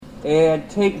And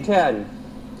take 10.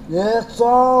 It's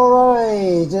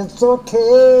alright. It's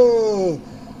okay.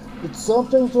 It's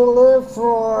something to live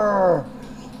for.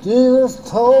 Jesus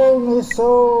told me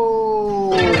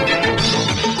so.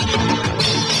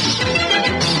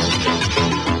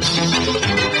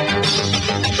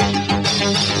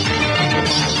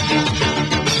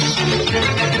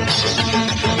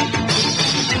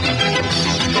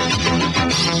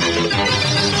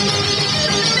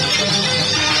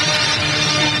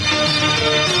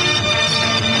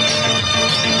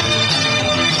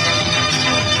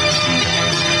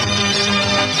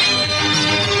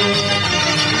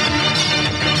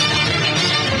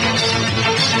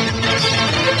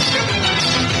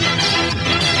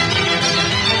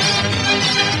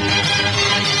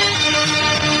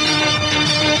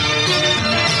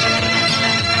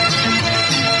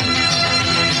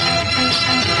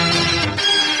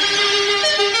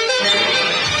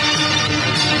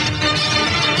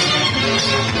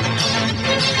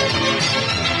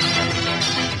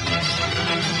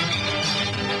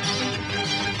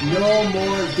 No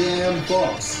more damn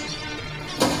books.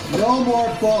 No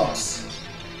more books.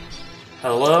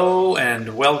 Hello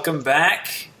and welcome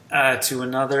back to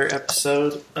another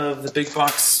episode of the Big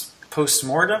Box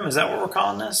Postmortem. Is that what we're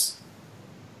calling this?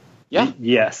 Yeah.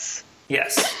 Yes.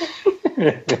 Yes.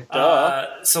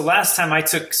 So last time I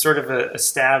took sort of a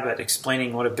stab at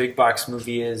explaining what a big box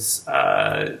movie is.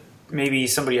 Maybe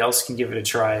somebody else can give it a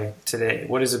try today.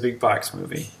 What is a big box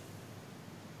movie?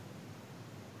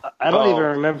 I don't even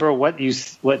remember what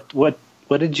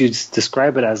did you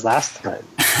describe it as last time?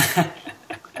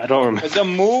 I don't remember. It's a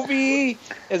movie,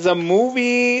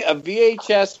 a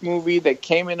VHS movie that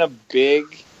came in a big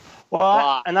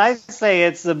box. And I say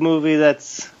it's a movie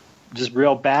that's just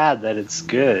real bad that it's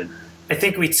good. I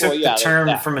think we took the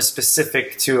term from a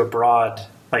specific to a broad,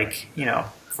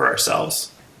 for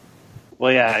ourselves.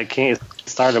 Well, yeah, it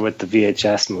started with the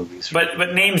VHS movies.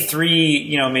 But name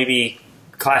three, maybe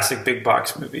classic big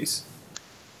box movies.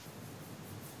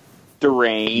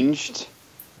 Deranged,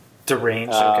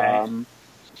 okay.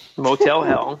 Motel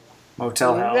Hell.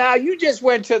 Motel Hell. Now you just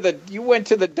went to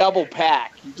the double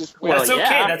pack. You just went. That's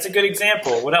okay. That's a good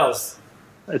example. What else?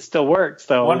 It still works,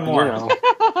 though. One more.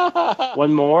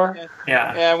 One more?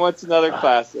 Yeah. And what's another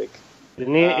classic?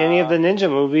 Any of the ninja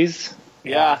movies?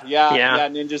 Yeah.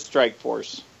 Ninja Strike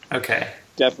Force. Okay.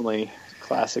 Definitely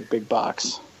classic big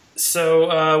box.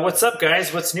 So, what's up,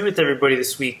 guys? What's new with everybody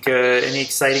this week? Any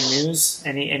exciting news?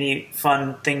 Any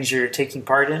fun things you're taking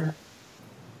part in?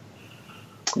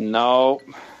 No,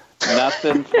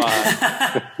 nothing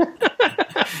fun.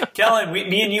 Kellen,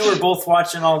 me and you were both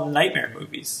watching all the Nightmare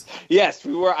movies. Yes,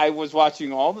 we were. I was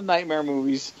watching all the Nightmare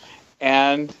movies,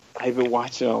 and I've been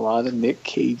watching a lot of Nick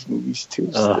Cage movies too.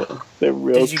 Still. They're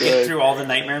real good. Did you get through all the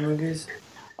Nightmare movies?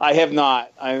 I have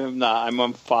not. I'm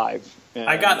on 5.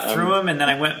 I got through them, and then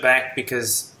I went back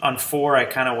because on 4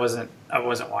 I wasn't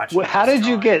watching. Well, how did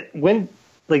you get when?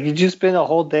 Like, did you spend a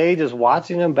whole day just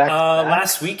watching them back?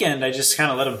 Last weekend, I just kind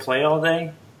of let them play all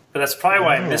day. But that's probably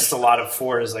why I missed a lot of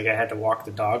 4. Is like I had to walk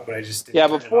the dog, but I just didn't. Yeah,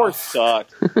 but 4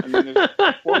 sucked. I mean,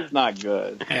 4's not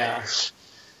good. Yeah,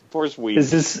 4's weak.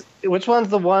 Which one's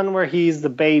the one where he's the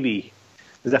baby?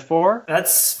 Is that 4?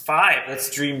 That's 5. That's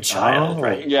Dream Child,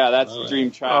 right? Yeah, that's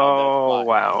Dream Child. Oh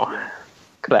wow,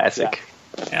 classic.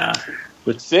 Yeah.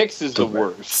 But 6 is the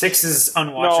worst. 6 is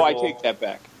unwatchable. No, I take that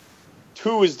back.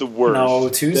 2 is the worst. No,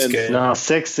 2's good. No,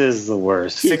 6 is the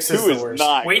worst. 6 is the worst.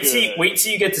 Not wait good.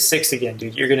 till you get to 6 again,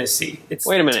 dude. You're gonna see.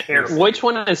 Wait a minute. Terrible. Which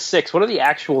one is 6? What are the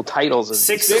actual titles of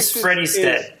 6 is Freddy's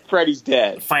Dead. Freddy's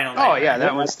Dead. Final Oh Nightmare. yeah,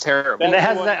 that one's terrible. And it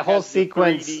has that whole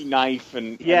sequence. 3D knife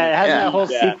and it has that whole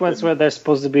sequence where they're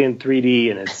supposed to be in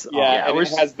 3D, and it's and it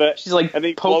has the. She's like and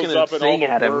he poking blows a up and all thing the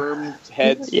at him. worms'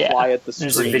 heads fly at the screen.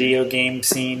 There's a video game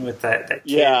scene with that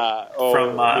kid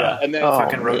from and then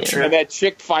fucking Road Trip. And that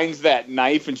chick finds that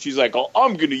knife and she's like, "Oh,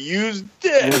 I'm gonna use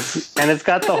this." And it's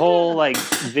got the whole like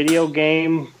video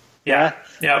game. Yep.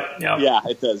 Yeah,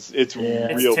 it does. It's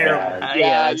real terrible.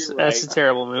 bad. That's a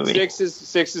terrible movie. 6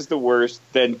 is the worst.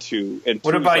 Then 2 and 2.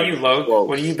 What about you, Logue?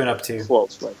 What have you been up to?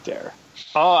 Close right there.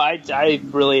 Oh, I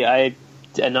really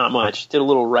not much. Did a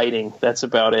little writing. That's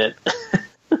about it.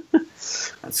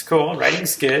 That's cool.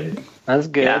 Writing's good. That's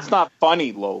good. Yeah, it's not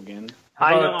funny, Logan.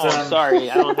 I know. I'm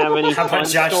sorry. I don't have any How about fun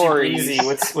Joshy stories. Breezy?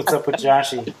 What's up with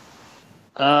Joshy?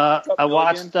 I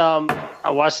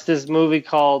watched this movie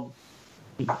called.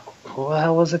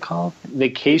 What was it called?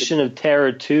 Vacation of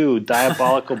Terror 2: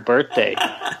 Diabolical Birthday.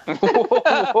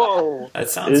 Whoa. That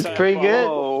sounds It's pretty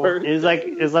good.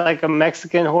 It's like a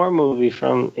Mexican horror movie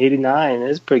from '89.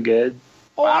 It's pretty good.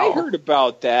 Oh, I Wow. heard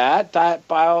about that. That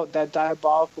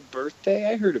Diabolical Birthday.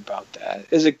 I heard about that.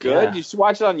 Is it good? Yeah. You should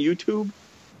watch it on YouTube.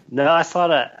 No, I saw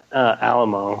it at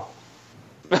Alamo.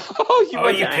 Oh, Oh,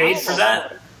 went you to paid Alamo. for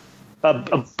that?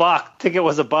 A buck. Ticket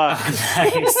was a buck.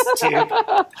 Nice, dude.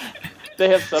 They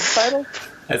have subtitles.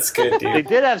 That's good, They dude.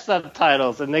 did have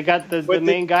subtitles, and they got the But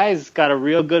main guy's got a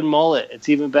real good mullet. It's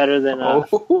even better than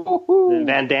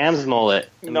Van Damme's mullet.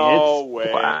 I mean, No it's-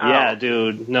 way. Wow. Yeah,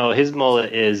 dude. No, his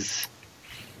mullet is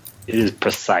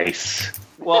precise.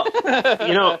 Well,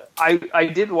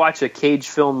 I did watch a Cage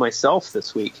film myself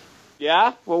this week.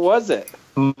 Yeah. What was it?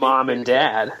 Mom and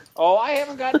Dad. Oh, I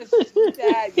haven't gotten to see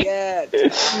that yet.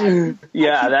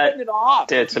 Yeah, I keep that putting it off.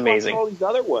 that's I keep watching amazing. All these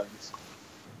other ones.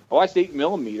 I watched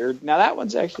 8mm. Now that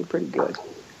one's actually pretty good.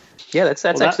 Yeah, that's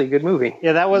Well, actually a good movie.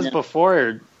 Yeah, that was Yeah.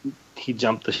 before he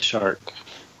jumped the shark.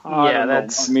 I Yeah, don't know.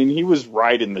 that's- I mean, he was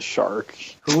riding the shark.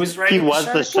 Who was He writing was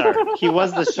the shark. He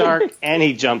was the shark, and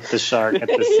he jumped the shark at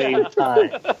the same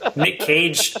time. Nick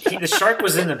Cage. The shark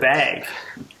was in the bag.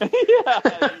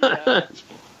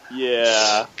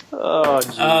 Yeah. Oh,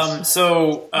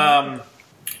 jeez.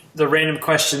 The random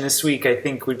question this week, I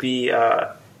think, would be,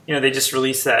 they just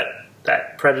released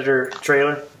that Predator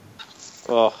trailer.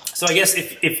 Oh, So I guess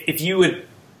if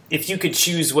you could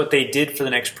choose what they did for the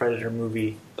next Predator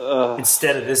movie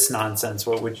instead of this nonsense,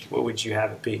 what would you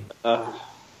have it be?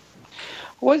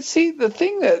 well, see, the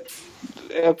thing that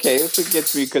this what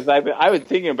gets me because I've been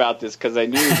thinking about this because I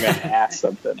knew you were going to ask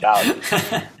something about it.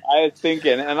 I was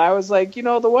thinking, and I was like, the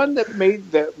one that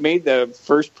made the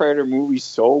first Predator movie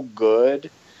so good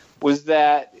was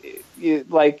that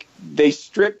they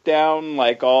stripped down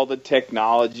like all the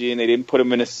technology and they didn't put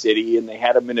them in a city and they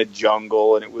had them in a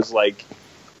jungle and it was like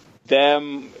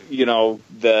them,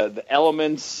 the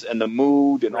elements and the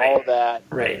mood and all that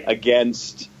Right.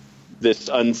 against this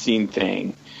unseen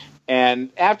thing. And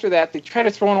after that, they try to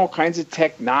throw in all kinds of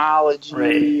technology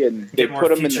Right. and they Get more put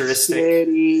them in the futuristic.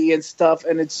 city and stuff,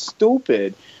 and it's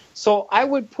stupid. So I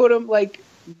would put them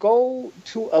go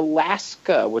to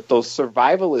Alaska with those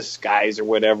survivalist guys or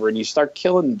whatever, and you start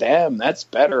killing them. That's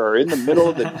better. Or in the middle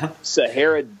of the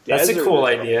Sahara Desert. That's a cool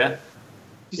idea.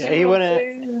 You see Yeah, he what I'm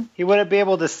wouldn't. saying? He wouldn't be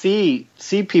able to see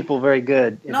people very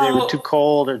good if they No, were too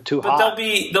cold or too But hot.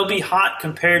 they'll be hot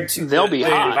compared to They'll the be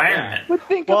hot, environment. But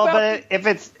think Well, about but if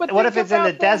it's But what if think it's in the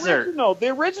about desert? Original. The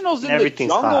original's in the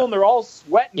Everything's jungle, hot. and they're all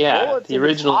sweating Yeah, bullets. the and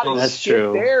it's original- hot as That's shit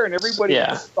true. there, and everybody Yeah.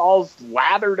 just all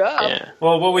lathered up. Yeah.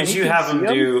 Well, what would And you you have can them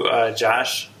see do,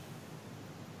 Josh?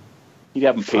 You'd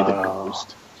have them pay the Oh.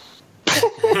 ghost.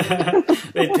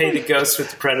 They'd pay the ghost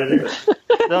with the Predator.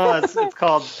 No, it's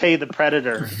called Pay the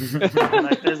Predator.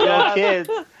 Like, there's little kids.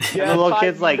 Yeah, the little I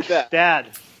kids need like, that.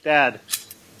 Dad,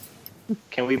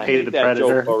 can we I pay made the that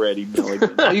Predator? joke already,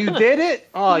 Milligan. Oh, you did it?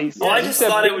 Oh, you Well, I you just said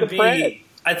thought it bring would the Pred. be.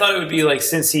 I thought it would be like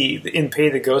since in Pay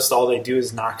the Ghost, all they do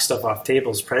is knock stuff off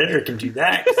tables. Predator can do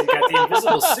that because he got the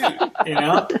invisible suit.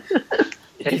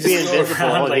 He'd be just go invisible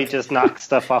around, and like- he just knocked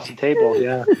stuff off the table.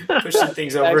 Yeah. pushing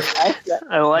things over,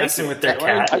 I like messing it. with their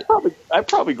I like cat. I'd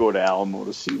probably go to Alamo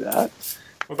to see that.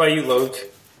 What about you, Logue?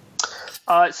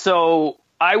 So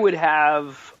I would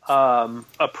have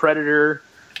a Predator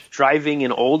driving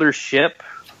an older ship,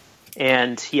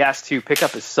 and he has to pick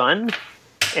up his son,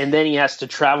 and then he has to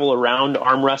travel around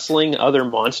arm wrestling other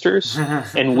monsters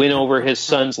and win over his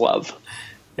son's love.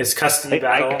 His custody I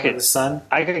battle could- with his son.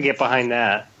 I could get behind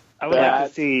that. I would That- like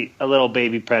to see a little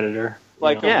baby Predator.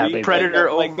 Like Yeah, baby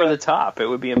Predator like over the top. It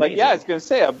would be amazing. I was going to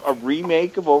say a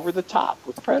remake of Over the Top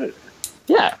with Predator.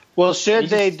 Yeah. Well, should He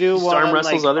they just do one arm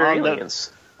wrestles like, other on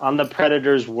aliens. on the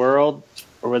Predator's world,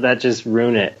 or would that just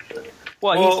ruin it?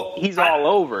 Well, he's all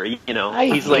over. I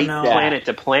He's hate like that. planet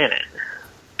to planet.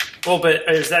 Well, but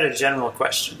is that a general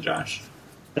question, Josh?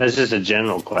 That's just a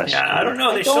general question. Yeah, I don't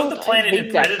know. They I showed don't- the planet I hate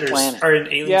in that Predators planet. or in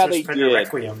Aliens Yeah, vs. they Predator did.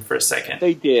 Requiem for a second.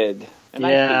 They did. And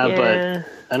Yeah, Yeah.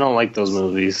 but I don't like those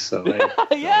movies. So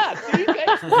yeah, see, you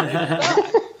guys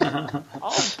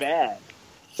all bad.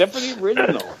 Except for the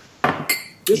original.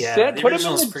 Just Yeah, the put him in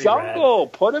original's the pretty jungle.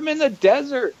 Put him in the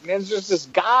desert. And there's just this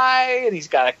guy, and he's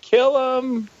got to kill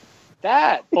him.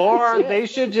 That. or That's it.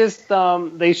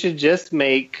 they should just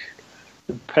make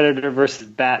the Predator versus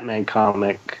Batman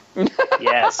comic.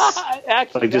 Yes.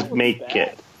 Actually, Like just that was make bad.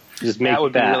 it. Just make That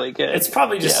would be that. really good. It's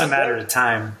probably just Yeah. a matter of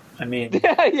time. I mean,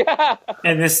 Yeah.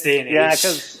 in this day and age, Yeah,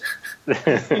 because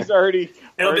He's already.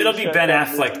 it'll be shut Ben down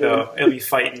Affleck this though. It'll be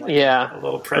fighting like Yeah. a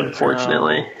little Predator.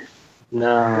 Unfortunately.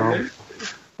 no.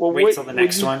 Well, Wait till the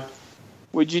next one.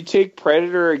 Would you take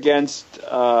Predator against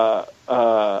the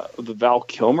Val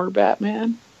Kilmer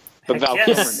Batman? The Heck Val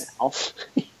yes. Kilmer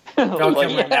now. Val Like,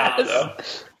 Kilmer now, though.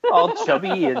 all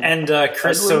chubby And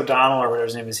Chris Ugly. O'Donnell, or whatever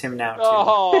his name is, him now, too.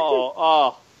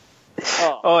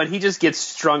 Oh, and he just gets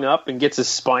strung up and gets his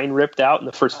spine ripped out in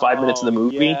the first 5 minutes of the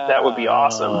movie. yeah. That would be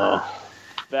awesome.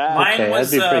 Mine Okay,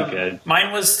 was that'd be pretty good.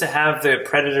 Mine was to have the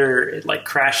Predator like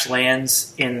crash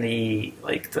lands in the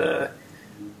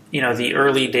the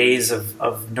early days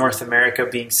of North America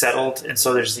being settled, and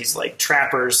so there's these like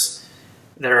trappers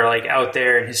that are like out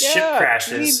there, and his ship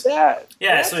crashes.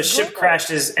 Yeah, so his ship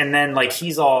crashes, and then like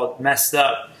he's all messed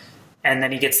up, and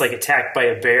then he gets like attacked by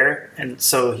a bear, and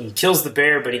so he kills the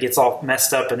bear, but he gets all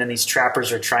messed up, and then these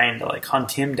trappers are trying to like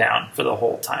hunt him down for the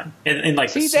whole time. In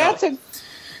like the snow.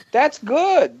 That's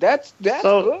good. That's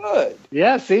good.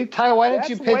 Yeah, see, Ty, why didn't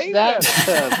you That's pitch way that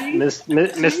better. to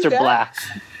Mr. that? Black?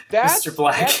 Mr.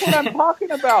 Black. That's what I'm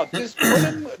talking about. Just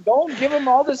don't give him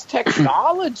all this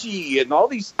technology and all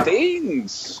these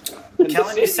things.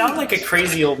 Kellen, you sound like a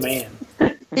crazy old man.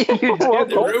 You do.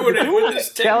 Ruin it with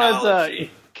this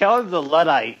technology. Kellen's a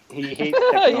Luddite. He hates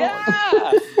technology.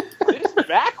 Yeah. It's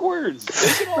backwards.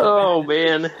 Oh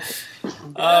man.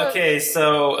 Okay,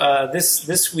 so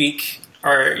this week,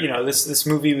 or this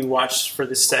movie we watched for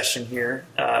this session here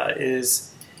is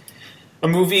a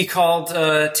movie called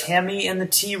Tammy and the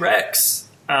T-Rex.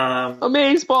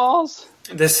 Amazeballs.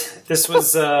 This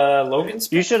was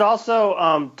Logan's. You should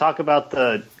also talk about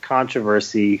the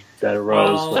controversy that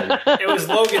arose. Well, it was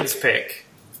Logan's pick,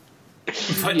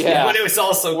 but it was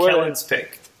also Kellen's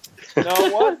pick. No,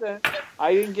 it wasn't.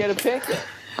 I didn't get a pick.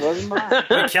 It wasn't mine.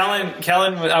 But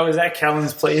Kellen, I was at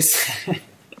Kellen's place.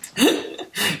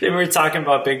 They were talking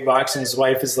about Big Box, and his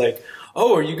wife is like,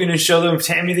 "Oh, are you going to show them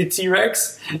Tammy the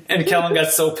T-Rex?" And Kellen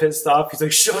got so pissed off. He's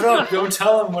like, "Shut up! Don't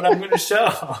tell him what I'm going to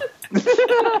show."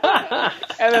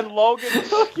 And then Logan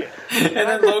took it. And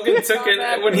then Logan took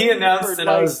it. When he announced it,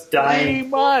 I was dying. 3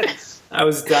 months. I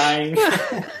was dying.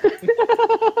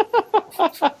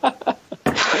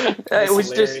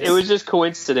 It was just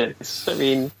coincidence. I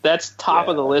mean, that's top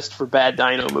of the list for bad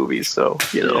dino movies. So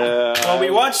Well, we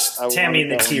watched I Tammy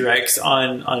and the wanted that T-Rex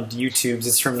on YouTube.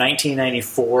 It's from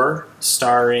 1994,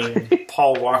 starring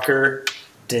Paul Walker,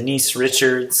 Denise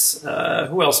Richards.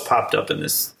 Who else popped up in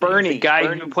this? Bernie, guy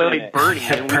who played Bernie,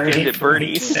 Yeah, in Weekend at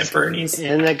Bernie's. At Bernie's.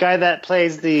 And the guy that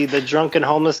plays the drunken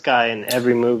homeless guy in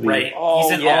every movie. Right. Oh,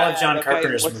 He's in yeah. all of John That guy-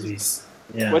 Carpenter's what's his- movies.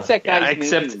 Yeah. What's that guy's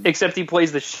name? Except he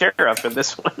plays the sheriff in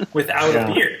this one Without Yeah.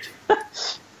 a beard.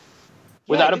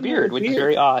 without a he beard, had which is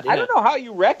very odd. I don't know how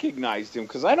you recognized him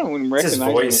because I don't even It's his recognize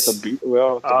him voice. with a beard.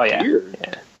 Well, it's a Oh yeah, beard.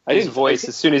 yeah. I His didn't voice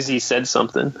as soon as he said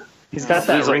something. He's got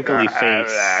that He's like, wrinkly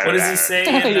face. What does he say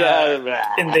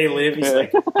in, in They Live? He's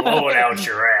like, blow it out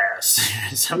your ass.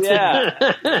 Something. Yeah,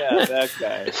 that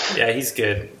guy. Yeah, he's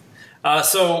good.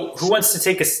 So, who wants to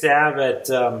take a stab at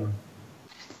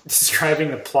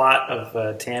describing the plot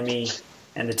of Tammy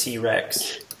and the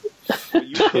T-Rex?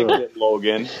 You picked it,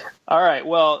 Logan. All right,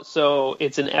 well, so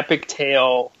it's an epic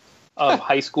tale of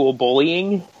high school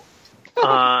bullying.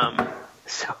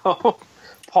 So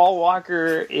Paul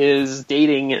Walker is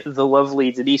dating the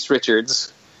lovely Denise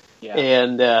Richards,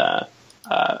 and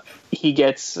he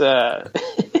gets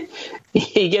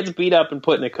he gets beat up and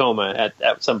put in a coma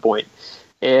at some point.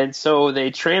 And so they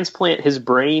transplant his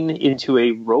brain into a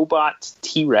robot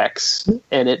T-Rex,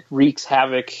 and it wreaks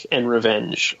havoc and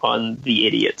revenge on the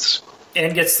idiots.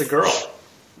 And gets the girl.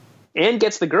 And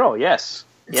gets the girl, yes.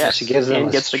 Yes, She gives him and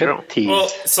a gets the girl. striptease. Well,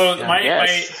 so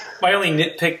Yes. my only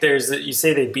nitpick there is that you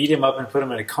say they beat him up and put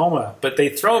him in a coma, but they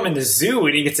throw him in the zoo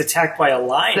and he gets attacked by a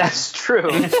lion. That's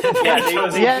true.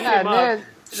 Yeah,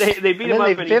 They beat him up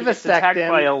and he gets attacked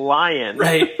by a lion.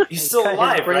 right. He's still Cut his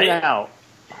alive, brain right? out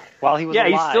while he was Yeah,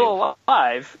 alive. he's still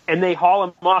alive, and they haul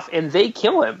him off, and they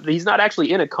kill him. He's not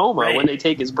actually in a coma Right. when they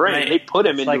take his brain. Right. They put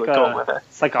him It's into like a coma.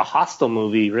 It's like a Hostel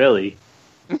movie, really.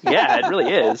 Yeah, it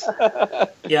really is.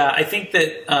 Yeah, I think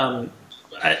that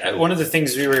one of the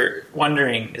things we were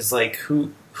wondering is like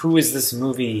who is this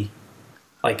movie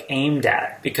like aimed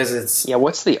at, because it's Yeah,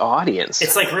 what's the audience?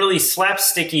 it's like really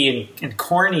slapsticky and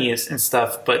corny and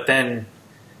stuff, but then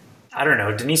I don't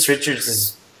know, Denise Richards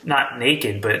is not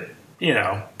naked, but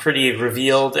pretty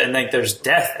revealed, and like there's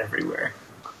death everywhere.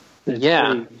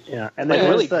 Yeah. Yeah, and Like then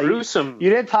really there's the- gruesome You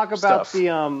didn't talk about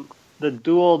stuff. the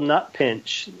dual nut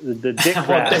pinch, the dick Well,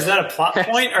 grab. is that a plot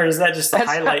point, or is that just the That's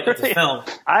highlight not of the really- film?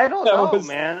 I don't That know, was-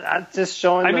 man. I'm just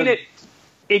showing. I mean, the-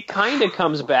 it kind of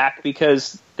comes back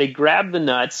because they grab the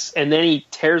nuts, and then he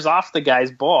tears off the guy's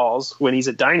balls when he's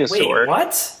a Wait, dinosaur.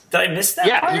 what? Did I miss that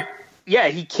Yeah, part? Yeah,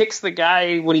 he kicks the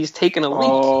guy when he's taking a leak.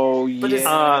 Oh, But it's-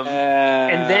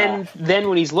 And then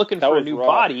when he's looking That for a was new rough.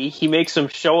 body, he makes him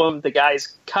show him the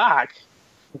guy's cock,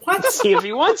 What? See if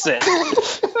he wants it.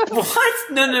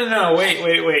 What? No.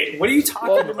 Wait. What are you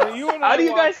talking about? How do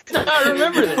you guys not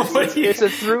remember this? It's a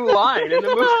through line in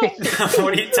the movie.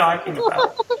 What are you talking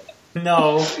about?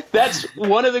 No. That's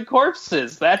one of the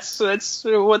corpses. That's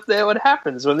what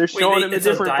happens when they're showing him the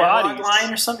different a dialogue bodies.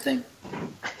 line or something?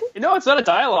 No, it's not a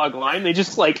dialogue line. They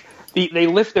just they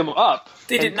lift him up.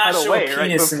 They did not show a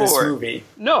penis in this movie.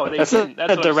 No, they That's didn't.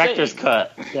 That's the what I'm director's saying.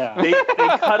 cut. Yeah. They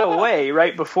cut away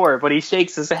right before, but he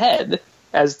shakes his head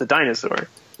as the dinosaur.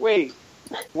 Wait,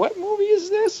 what movie is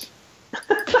this?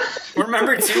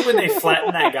 Remember, too, when they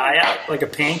flatten that guy out like a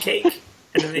pancake?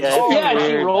 And then they just Yeah,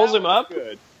 she rolls him up.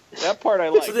 Good. That part I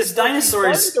like. So this dinosaur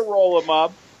She is... started to roll him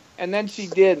up, and then she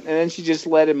did, and then she just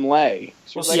let him lay.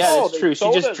 She was Well, Yeah, oh, that's they true. She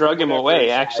sold just us drug him whatever away,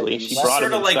 inside, actually. and She left brought him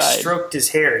sort of like inside. stroked his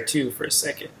hair, too, for a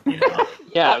second. You know?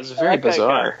 Yeah, it was very That guy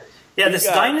bizarre. Yeah, this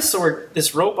dinosaur,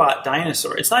 this robot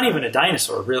dinosaur, it's not even a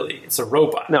dinosaur, really. It's a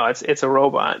robot. No, it's a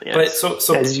robot. Yes, But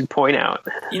so as you point out.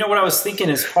 you know what I was thinking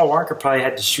is Paul Walker probably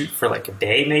had to shoot for like a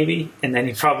day, maybe, and then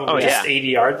he probably just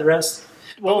 80-yard the rest.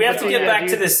 But we have to get back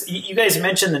to this. You guys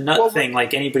mentioned the nut thing,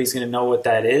 like anybody's going to know what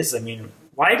that is. I mean,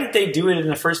 why did they do it in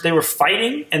the first? They were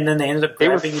fighting, and then they ended up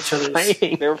grabbing each other's.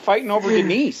 Fighting. They were fighting over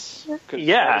Denise. 'Cause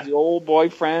Yeah. Paul was the old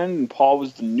boyfriend, and Paul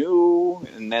was the new,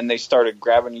 and then they started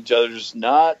grabbing each other's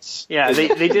nuts. Yeah, they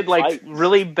did like Fight.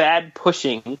 really bad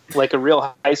pushing, like a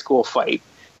real high school fight.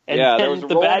 And Yeah, there then was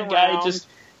the rolling bad guy around. just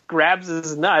grabs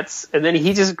his nuts, and then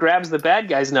he just grabs the bad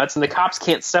guy's nuts, and the cops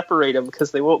can't separate them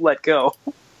because they won't let go.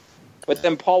 But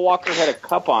then Paul Walker had a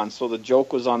cup on, so the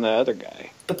joke was on the other guy.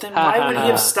 But then why would he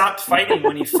have stopped fighting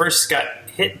when he first got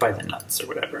hit by the nuts or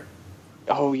whatever?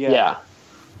 Oh, yeah. Yeah,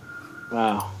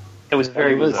 Wow. it was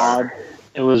very It was bizarre.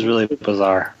 It was really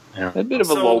bizarre. Yeah. A bit of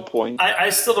a So, low point. I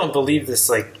still don't believe this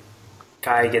like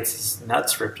guy gets his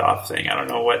nuts ripped off thing. I don't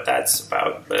know what that's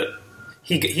about, but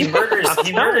he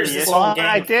murders this whole Well, gang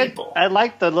I of did. people. I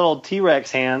liked the little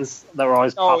T-Rex hands that were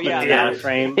always popping yeah, in yeah. the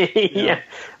frame. Yeah,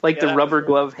 like Yeah, the that rubber was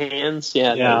glove hands.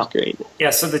 Yeah, Yeah. that was great. Yeah,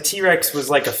 so the T-Rex was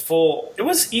like a full. It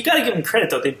was. You got to give them credit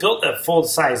though. They built a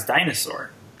full-size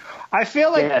dinosaur. I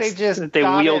feel like Yes, they just they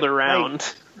got wheeled it,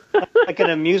 around. like an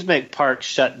amusement park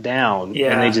shut down,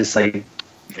 Yeah. and they just like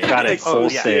got it Oh,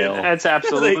 wholesale. yeah, that's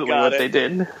absolutely got what they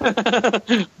did.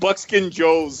 Buckskin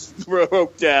Joe's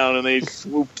broke down, and they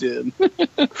swooped in.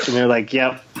 And they're like,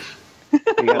 "Yep, we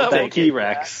got that Thank you.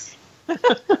 T-Rex."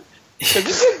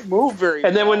 Because it didn't move very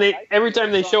And then when well. every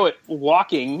time they show it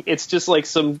walking, it's just like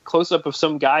some close up of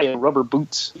some guy in rubber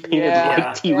boots painted Yeah.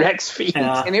 like T-Rex feet.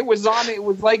 Yeah. And it was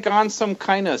like on some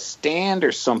kind of stand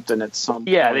or something at some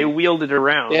Yeah, point. they wheeled it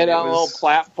around. They had it It on a was- little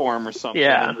platform or something.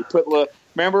 Yeah. And they put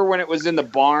remember when it was in the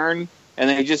barn and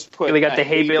they just put They got a the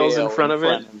hay bales in bale front of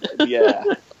it? Yeah.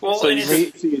 Well, So and you it's,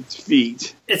 couldn't see its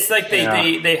feet. it's like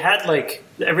they had like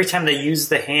every time they used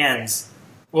the hands.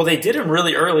 Well, they did them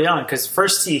really early on because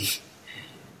first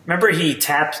remember he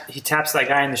taps that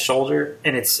guy in the shoulder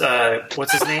and it's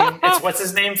what's his name? What's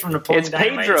his name from Napoleon It's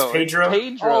Dynamite? Pedro. It's Pedro.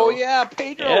 Pedro. Oh yeah,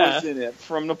 Pedro Yeah. was in it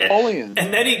from Napoleon.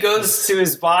 And then he goes to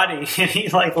his body and he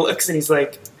like looks and he's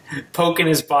like poking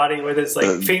his body with his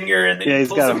like finger and then Yeah, he he's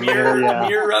pulls got a a mirror, yeah.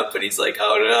 mirror up and he's like,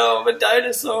 "Oh no, I'm a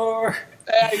dinosaur."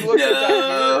 And he looked at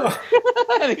No.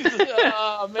 that and he said,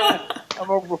 "Oh man,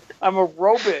 I'm a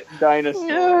robot dinosaur."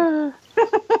 Yeah.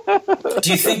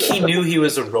 Do you think he knew he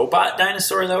was a robot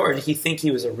dinosaur though, or did he think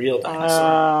he was a real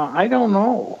dinosaur? I don't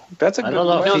know. That's a I good don't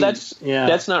know if No, question.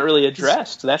 that's not really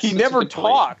addressed. That's He that's a never good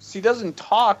point. talks. He doesn't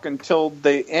talk until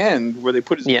the end where they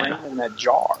put his Yeah. brain in that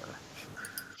jar.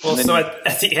 Well, And then so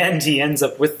at the end he ends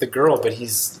up with the girl, but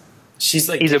she's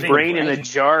like He's a giving brain in a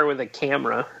jar with a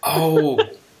camera. Oh,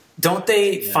 don't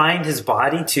they find his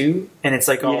body too? And it's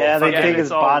like, oh, Yeah, they fucking dig his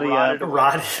it's all body rotted up.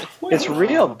 rotted. It's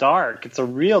real dark. It's a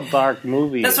real dark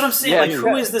movie. That's what I'm saying. Yeah, like, you're who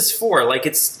right. is this for? Like,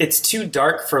 it's too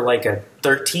dark for like a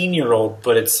 13-year-old,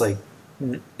 but it's like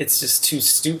it's just too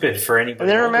stupid for anybody. And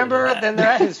then older remember, than that. then they're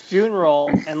at his funeral,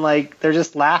 and like they're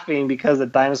just laughing because the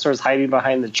dinosaur's hiding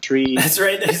behind the tree. That's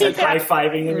right. He's like high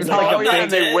fiving him. He's Oh, like, I'm yeah, not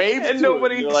and they dead. wave And to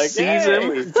nobody him. You're like, sees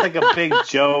him. It's like a big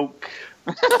joke.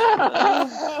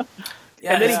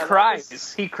 Yeah, And then he that's-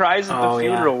 cries. He cries at Oh, the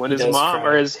yeah. funeral when He his does mom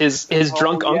cry. or his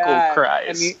drunk Oh, uncle yeah.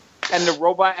 cries. And the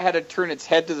robot had to turn its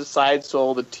head to the side so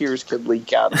all the tears could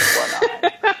leak out of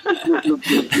one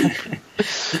eye.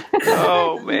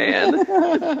 Oh man!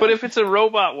 But if it's a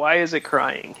robot, why is it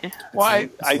crying? Why?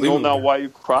 I know now why you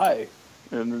cry.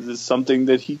 And this is something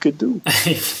that he could do.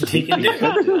 he can do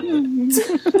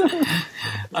it.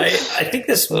 I think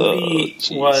this movie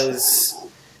was.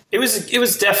 It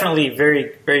was definitely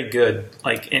very, very good.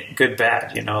 Like good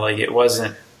bad, you know. Like it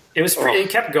wasn't It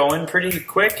kept going pretty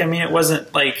quick. I mean, it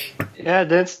wasn't like Yeah, it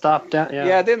didn't stop down.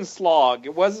 Yeah, it didn't slog.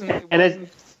 It wasn't. And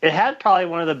it had probably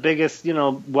one of the biggest,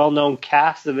 well-known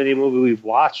casts of any movie we've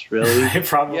watched, really.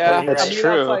 probably. Yeah, That's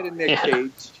true. Outside of Nick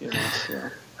Cage, so.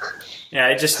 Yeah,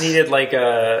 I just needed like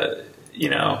a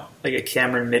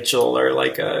Cameron Mitchell or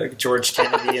like a George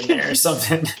Kennedy in there or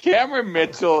something. Cameron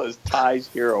Mitchell is Ty's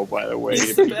hero, by the way.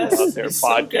 He's to the people best. out there He's so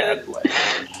podcast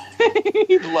land.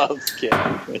 He loves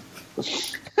Cameron.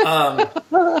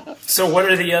 So what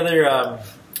are the other?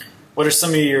 What are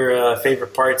some of your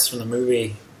favorite parts from the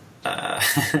movie,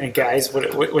 guys?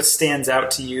 What stands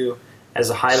out to you as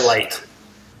a highlight?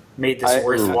 Made this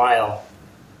worthwhile.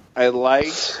 I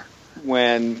liked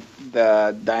when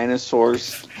the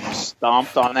dinosaurs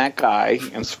stomped on that guy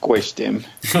and squished him,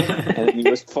 and he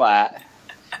was flat.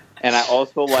 And I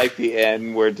also like the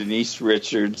end where Denise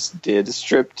Richards did a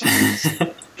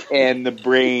striptease, and the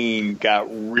brain got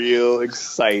real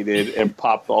excited and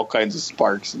popped all kinds of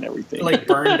sparks and everything. Like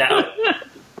burned out.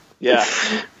 Yeah,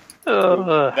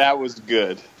 that was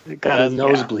good. Got a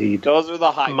nosebleed. Those are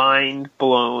the high. Mind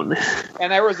blown.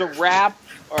 And there was a rap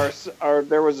or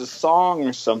there was a song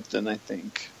or something, I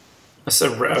think. That's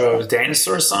a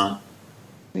dinosaur song.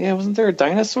 Yeah, wasn't there a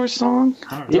dinosaur song?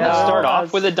 I don't know. Did it Yeah. start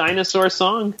off with a dinosaur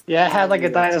song? Yeah, it had like a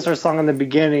dinosaur song in the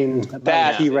beginning about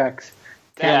That's the T-Rex.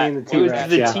 Yeah, Tammy the it was T-Rex.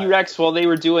 the yeah. T-Rex. Well, they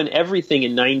were doing everything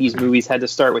in 90s movies had to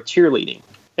start with cheerleading.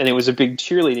 And it was a big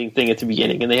cheerleading thing at the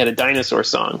beginning, and they had a dinosaur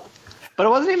song. But it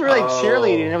wasn't even really Oh.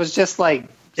 cheerleading. It was just like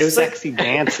It was sexy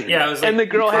dancing. Yeah, it was like And the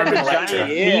girl had a Carmen giant Electra.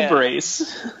 knee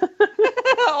brace.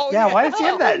 Yeah, why does he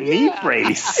have that knee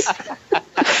brace?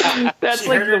 That's She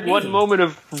like hurt her the one knee. moment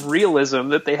of realism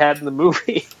that they had in the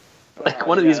movie. Like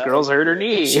one of these girls hurt her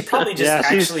knee. She probably just Yeah,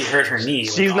 she's- actually hurt her knee.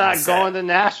 like, She's on not the set. going to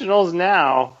nationals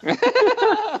now.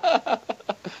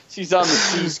 She's on the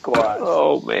C squad.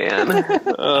 Oh man.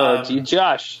 Oh gee,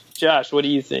 Josh, what do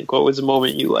you think? What was the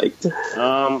moment you liked?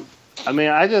 I mean,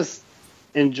 I just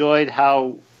enjoyed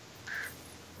how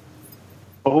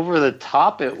over the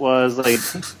top it was. Like,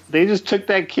 they just took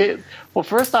that kid. Well,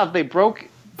 first off,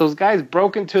 those guys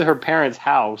broke into her parents'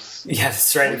 house Yeah,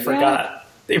 that's right. I forgot.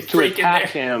 They to break in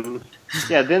attack there. him.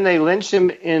 Yeah, then they lynch him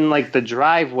in like the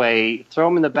driveway, throw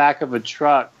him in the back of a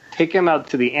truck, take him out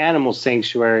to the animal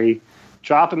sanctuary,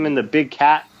 drop him in the big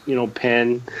cat,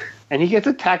 pen, and he gets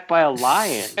attacked by a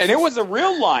lion. And it was a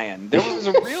real lion. There was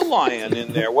a real lion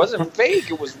in there. It wasn't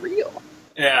fake. It was real.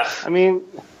 Yeah, I mean,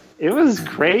 it was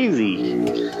crazy.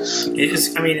 it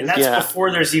is. I mean, and that's Yeah.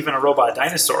 before there's even a robot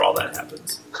dinosaur. All that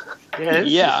happens. Yeah, it's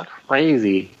Yeah. just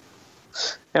crazy.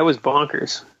 That was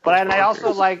bonkers. But I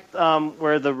also liked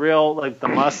where the real, like, the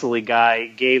muscly guy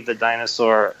gave the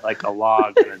dinosaur, like, a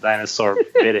log, and the dinosaur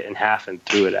bit it in half and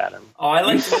threw it at him. Oh, I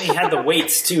liked when he had the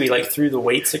weights too. He like threw the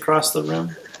weights across the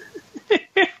room.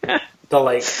 The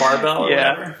like barbell or Yeah.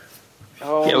 whatever.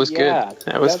 Oh, Yeah, it was good.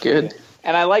 That was good. definitely.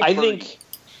 And I like. I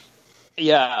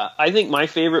think my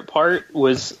favorite part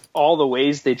was all the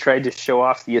ways they tried to show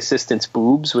off the assistant's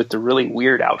boobs with the really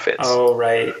weird outfits. Oh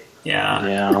right, yeah,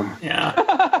 Yeah.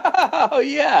 yeah. Oh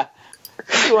yeah.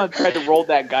 You want to try to roll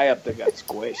that guy up that got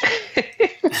squished?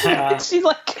 She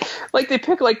like they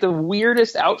pick like the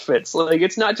weirdest outfits. Like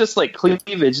it's not just like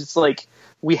cleavage. It's like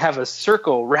we have a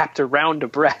circle wrapped around a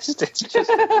breast. It's just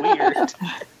weird.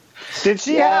 Did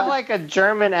she have, like, a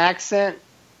German accent?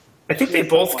 I think they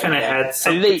both kind of had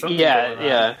something. going on.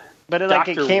 Yeah. But it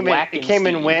Dr. came and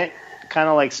Wackenstein. went, kind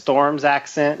of like Storm's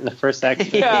accent in the first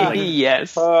accent. Yeah. Like,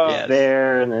 Yes. yes.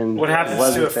 There, and then What happens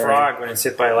wasn't to a there. frog when it's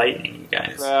hit by lightning, you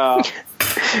guys? Well,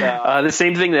 The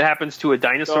same thing that happens to a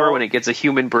dinosaur Don't- when it gets a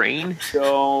human brain.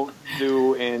 don't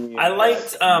do any. I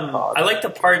liked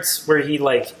the parts where he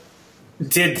like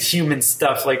did human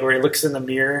stuff, like where he looks in the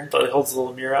mirror, but he holds a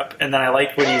little mirror up, and then I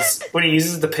like when he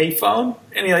uses the payphone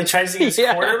and he like tries to get his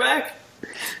Yeah. quarterback.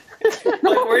 Like,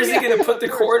 where's he going to put the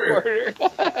quarter?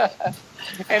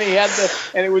 And he had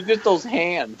and it was just those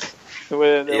hands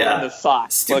with Yeah. the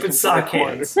socks. Stupid sock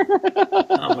hands.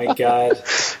 Oh my god,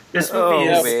 this movie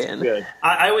Oh, is. man. Good.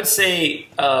 I would say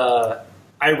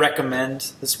I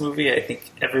recommend this movie. I think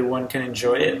everyone can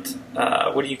enjoy it.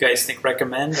 What do you guys think?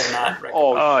 Recommend or not recommend?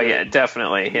 Oh yeah,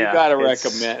 definitely. You Yeah, gotta It's-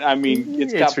 recommend. I mean,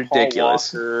 it's it's got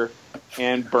ridiculous. Paul Walker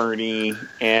and Bernie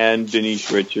and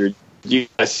Denise Richards. You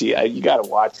gotta see. You gotta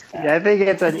watch that. Yeah, I think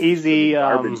it's an easy,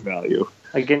 Garbage value.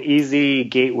 like an easy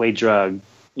gateway drug.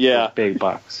 Yeah, With big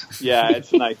bucks. yeah,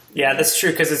 it's nice. Yeah, that's true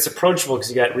because it's approachable because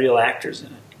you got real actors in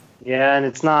it. Yeah, and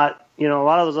it's not, a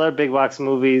lot of those other big box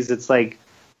movies, it's like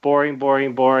boring,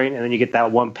 and then you get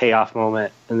that one payoff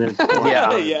moment, and then it's boring, Yeah.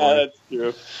 boring, Yeah, boring.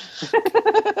 that's true.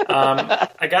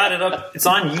 I got it up. It's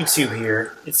on YouTube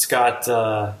here. It's got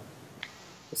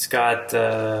It's got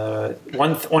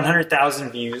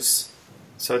 100,000 views,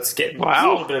 so it's getting a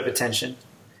Wow. little bit of attention.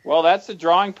 Well, that's the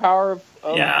drawing power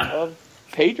of Yeah.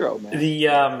 Pedro, man. The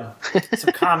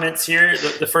some comments here.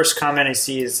 The first comment I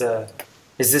see is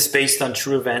this based on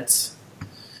true events?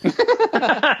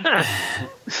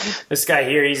 This guy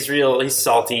here, he's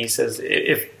salty. He says,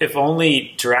 if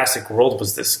only Jurassic World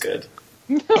was this good.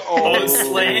 Oh,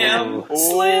 slammed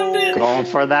it. Going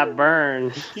for that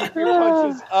burn. Keep your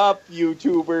punches up,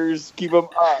 YouTubers. Keep them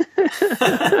up.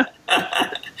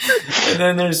 And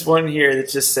then there's one here that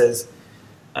just says,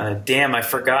 damn, I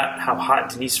forgot how hot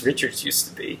Denise Richards used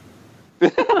to be.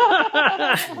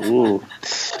 Ooh.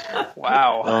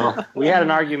 Wow. We had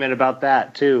an argument about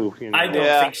that too. You know. I don't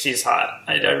Yeah. think she's hot.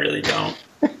 I really don't.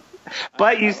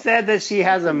 But you said that she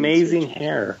has amazing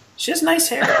hair. She has nice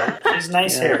hair. She has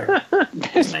nice hair.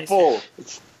 It's Nice. full.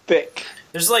 It's thick.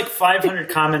 There's like 500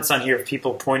 comments on here of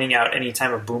people pointing out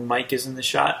anytime a boom mic is in the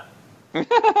shot.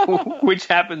 Which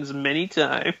happens many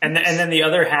times. And then the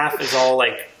other half is all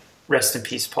like, rest in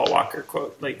peace, Paul Walker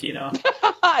quote. Like, you know.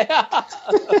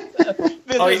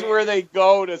 This is where they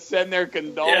go to send their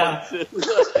condolences.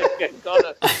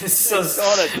 It's so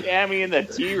Go to Tammy and the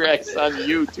T-Rex on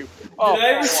YouTube. Oh, Did I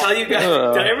ever tell you guys?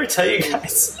 Did I ever tell you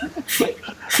guys?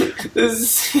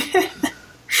 This is,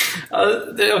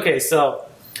 okay, so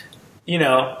you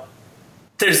know,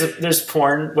 there's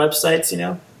porn websites, you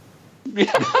know.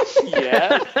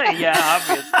 yeah. Yeah,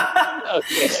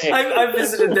 obviously. Okay. I've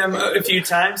visited them a few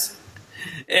times,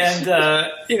 and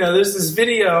you know, there's this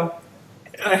video.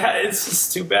 It's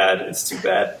just too bad. It's too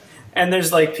bad. And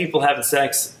there's like people having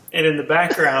sex, and in the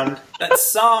background, that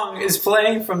song is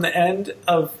playing from the end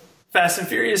of Fast and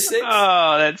Furious 6.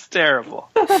 Oh, that's terrible.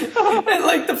 And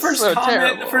like the first So comment,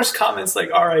 terrible. the first comment's like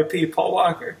R.I.P. Paul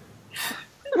Walker.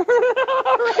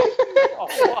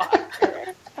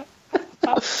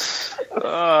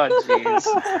 Oh,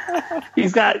 jeez.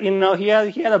 He's got, you know, he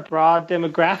had a broad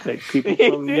demographic. People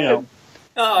from, you know,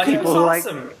 Oh, he was People who like-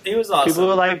 awesome. He was awesome. people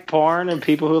who like porn and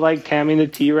people who like Tammy the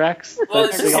T-Rex. Well,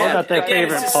 it's They just- all got their again,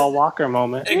 it's favorite just- Paul Walker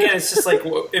moment. Again, it's just like,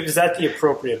 is that the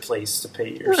appropriate place to pay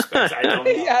your respects? I don't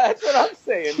know. Yeah, that's what I'm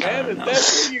saying, man. Is that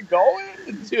where you're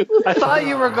going to? I thought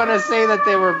you were going to say that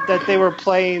they were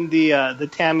playing the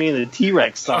Tammy and the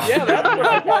T-Rex song. Yeah, that's what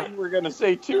I thought you were going to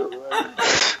say, too.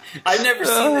 I've never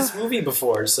seen this movie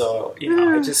before, so you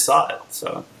know, I just saw it.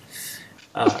 So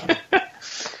Oh,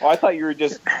 I thought you were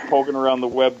just poking around the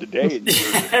web today.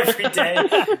 every day,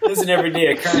 it was an everyday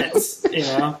occurrence. You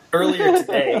know, earlier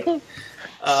today. But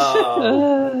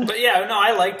yeah, no,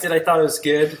 I liked it. I thought it was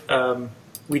good.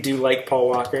 We do like Paul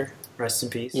Walker. Rest in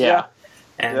peace. Yeah.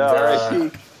 And Yeah,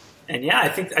 R.I.P. and yeah, I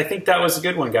think that was a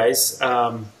good one, guys.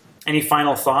 Any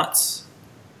final thoughts?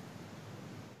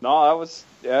 No, I was.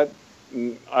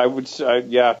 I would say,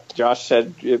 yeah. Josh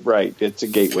said it right. It's a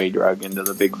gateway drug into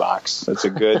the big box. It's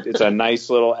a nice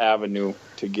little avenue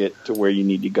to get to where you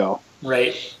need to go.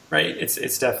 Right.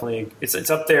 It's definitely it's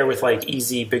up there with like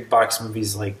easy big box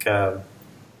movies like The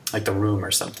Room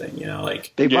or something. You know,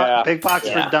 like Big Yeah. box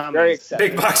Yeah. for dummies. Very exciting.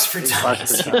 Big Box for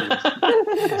Box for Dummies.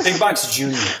 dummies. Big Box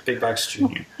Junior. Big Box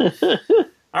Junior.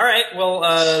 All right. Well,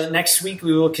 next week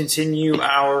we will continue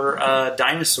our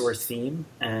dinosaur theme.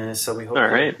 So we hope All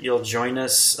right. you'll join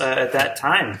us at that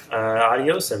time.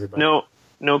 Adios, everybody.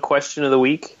 No question of the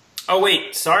week. Oh,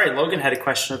 wait. Sorry. Logan had a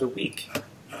question of the week.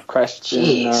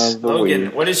 Question of the Logan,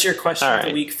 week. what is your question All of the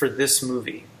right. week for this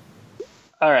movie?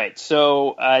 All right.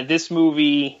 So this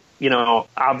movie, you know,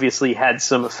 obviously had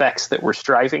some effects that were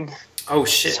striving. Oh,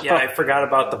 shit. Yeah, I forgot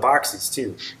about the boxes,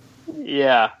 too.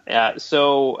 Yeah.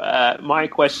 So my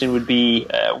question would be,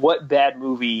 what bad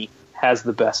movie has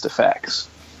the best effects?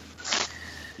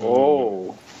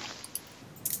 Oh,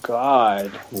 God.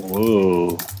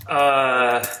 Whoa.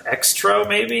 Extra,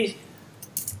 maybe?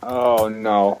 Oh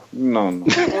no. Or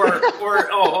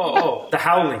The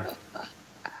Howling.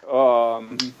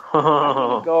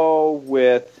 Go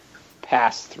with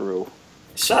pass through.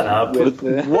 Shut up. With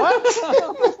the, What?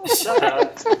 Shut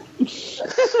up.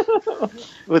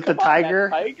 With the tiger?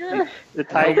 Tiger? The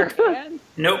tiger? Man?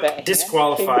 Nope. The hand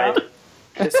Disqualified.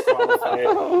 Disqualified.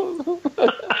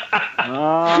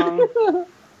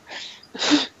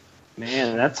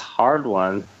 Man, that's a hard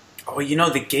one. Oh, you know,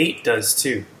 The Gate does,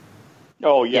 too.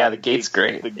 Oh yeah, Yeah, the gate's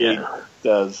great. The gate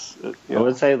does. I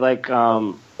would say like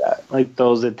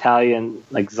those Italian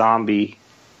like zombie.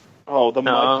 Oh, the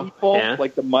mud people, yeah.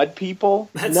 like the mud people.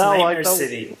 That's No, Nightmare like the-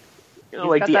 City. You know,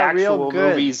 like got the that real actual good-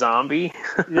 movie Zombie.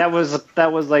 That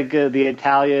was like the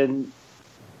Italian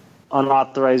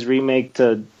unauthorized remake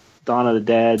to Dawn of the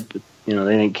Dead, but you know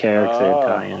they didn't care because they're Oh.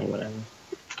 Italian or whatever.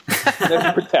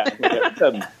 Let's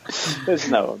pretend. There's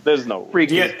no Freaking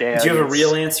Do you have a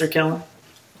real answer, Kellen?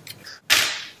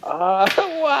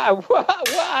 Why?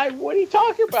 What are you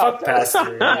talking about? Fuck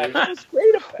Pastor. That's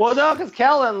great effect. Well, no, because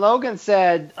Kellen Logan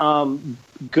said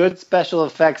good special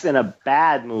effects in a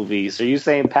bad movie. So you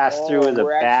saying Pass Through is a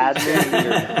we're bad actually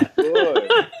movie?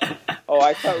 Good. Oh,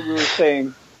 I thought we were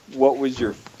saying what was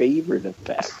your favorite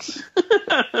effects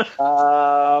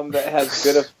that has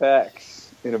good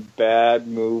effects in a bad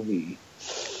movie.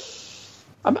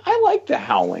 I like The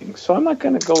Howling, so I'm not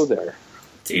going to go there.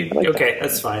 Dude, like okay,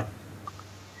 that's fine.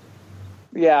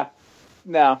 Yeah,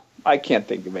 no, I can't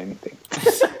think of anything.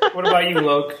 What about you,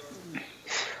 Loke?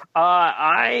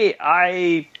 I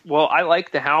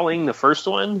like The Howling, the first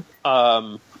one,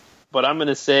 but I'm going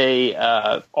to say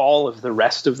all of the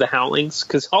rest of the Howlings,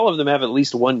 because all of them have at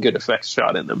least one good effects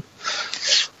shot in them.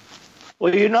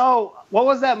 Well, what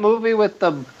was that movie with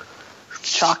the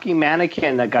chalky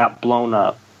mannequin that got blown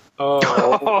up? Oh,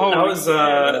 that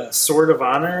was Sword of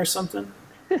Honor or something?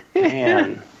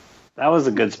 Man, that was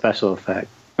a good special effect.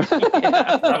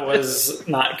 That was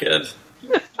not good.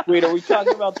 Wait, are we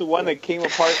talking about the one that came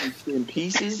apart in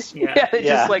pieces? Yeah, it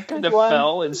just like kind of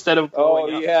fell instead of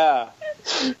blowing up. Yeah.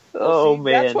 Oh, See,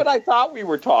 man. That's what I thought we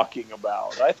were talking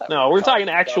about. No, we're talking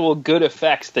actual good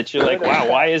effects that you're like, wow,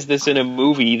 why is this in a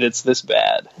movie that's this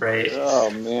bad? Right. Oh,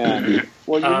 man.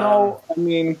 Well,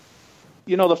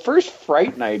 the first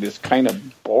Fright Night is kind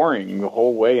of boring the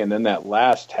whole way, and then that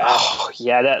last half. Oh,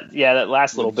 that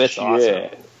last little bit's awesome.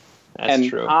 That's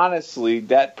true. Honestly,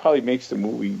 that probably makes the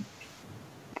movie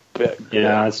big.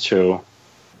 Yeah, that's true.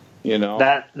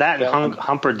 That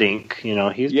Humperdinck,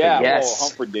 he's Yes.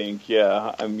 Humperdinck,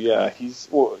 yeah. He's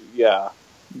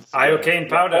I okay and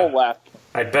powder.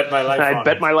 I'd bet my life on it. I'd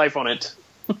bet my life on it.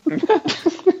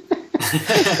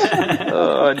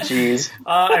 Oh, jeez.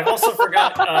 I also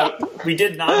forgot we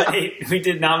did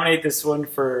nominate this one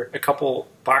for a couple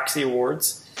Boxy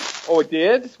Awards. Oh, it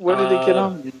did? What did it get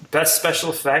on? Best special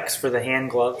effects for the hand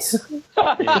gloves.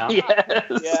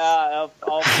 Yes. Yeah,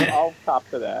 I'll top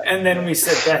to that. And then we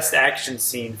said best action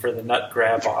scene for the nut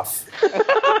grab off.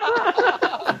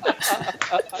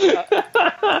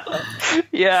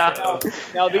 Yeah.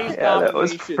 Now these that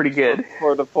was nominations pretty good.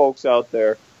 for the folks out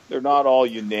there, they're not all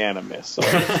unanimous. So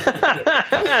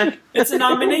It's a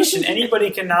nomination.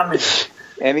 Anybody can nominate.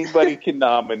 anybody can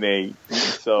nominate.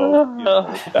 So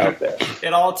it's out there.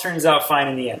 It all turns out fine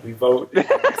in the end. We vote.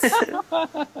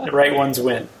 The right ones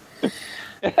win.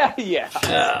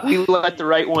 Yeah. We let the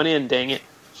right one in, dang it.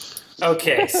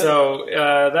 Okay, so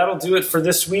that'll do it for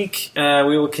this week. We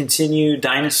will continue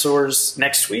dinosaurs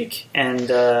next week, and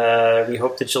we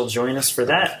hope that you'll join us for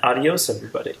that. Adios,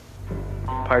 everybody.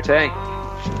 Partay.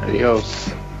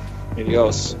 Adios.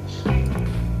 Adios.